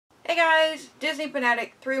Hey guys, Disney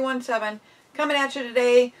Fanatic 317 coming at you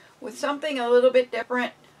today with something a little bit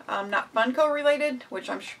different. Not Funko related, which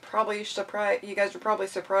I'm probably surprised. You guys are probably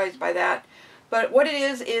surprised by that. But what it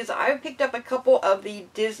is I've picked up a couple of the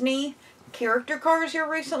Disney character cars here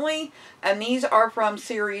recently, and these are from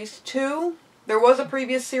Series 2. There was a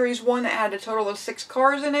previous Series 1 that had a total of 6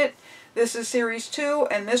 cars in it. This is Series 2,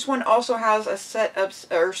 and this one also has a set of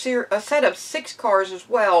 6 cars as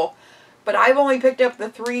well. But I've only picked up the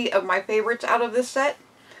 3 of my favorites out of this set.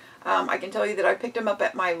 I can tell you that I picked them up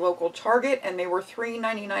at my local Target, and they were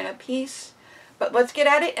 $3.99 a piece. But let's get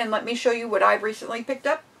at it, and let me show you what I've recently picked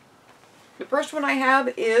up. The first one I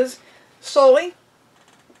have is Sully.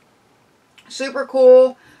 Super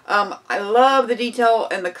cool. I love the detail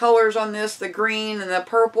and the colors on this, the green and the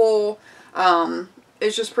purple.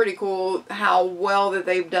 It's just pretty cool how well that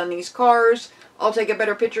they've done these cars. I'll take a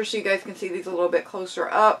better picture so you guys can see these a little bit closer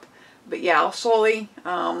up. But yeah, Sully,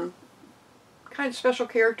 kind of special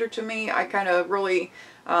character to me. I kind of really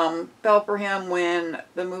fell for him when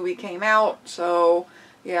the movie came out. So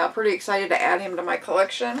yeah, pretty excited to add him to my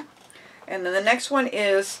collection. And then the next one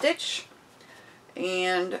is Stitch.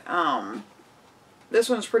 And this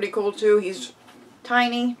one's pretty cool too. He's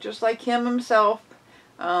tiny, just like him himself.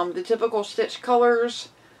 The typical Stitch colors.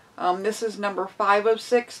 This is number 5 of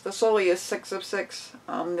 6. The Sully is 6 of 6.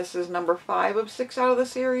 This is number 5 of 6 out of the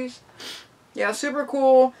series. Yeah, super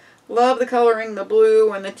cool. Love the coloring, the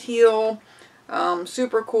blue and the teal.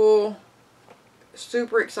 Super cool.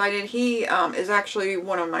 Super excited. He is actually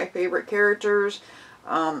one of my favorite characters.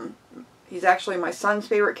 He's actually my son's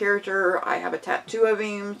favorite character. I have a tattoo of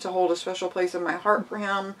him to hold a special place in my heart for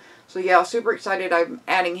him. So yeah, super excited. I'm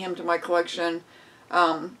adding him to my collection.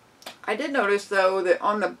 I did notice though that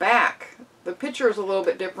on the back, the picture is a little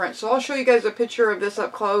bit different. So I'll show you guys a picture of this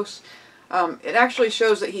up close. It actually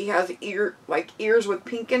shows that he has ears with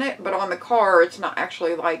pink in it, but on the car it's not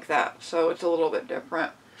actually like that. So it's a little bit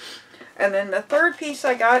different. And then the third piece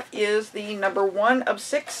I got is the number 1 of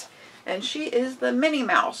 6, and she is the Minnie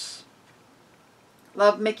Mouse.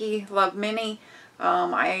 Love Mickey, love Minnie.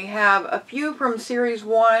 I have a few from Series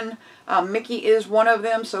 1. Mickey is one of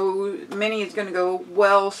them, so Minnie is going to go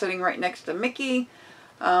well sitting right next to Mickey.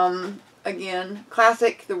 Again,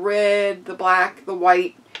 classic, the red, the black, the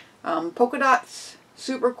white, polka dots.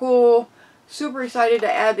 Super cool. Super excited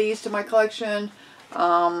to add these to my collection.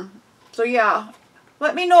 So yeah,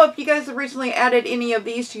 let me know if you guys have recently added any of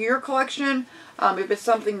these to your collection. If it's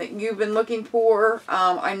something that you've been looking for.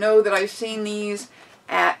 I know that I've seen these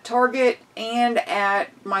at Target and at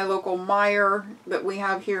my local Meijer that we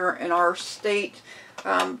have here in our state.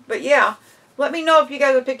 But yeah, let me know if you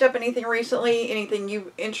guys have picked up anything recently, anything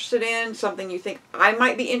you're interested in, something you think I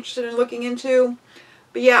might be interested in looking into.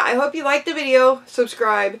 But yeah, I hope you liked the video.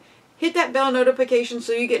 Subscribe. Hit that bell notification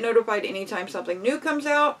so you get notified anytime something new comes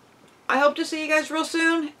out. I hope to see you guys real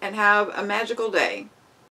soon, and have a magical day.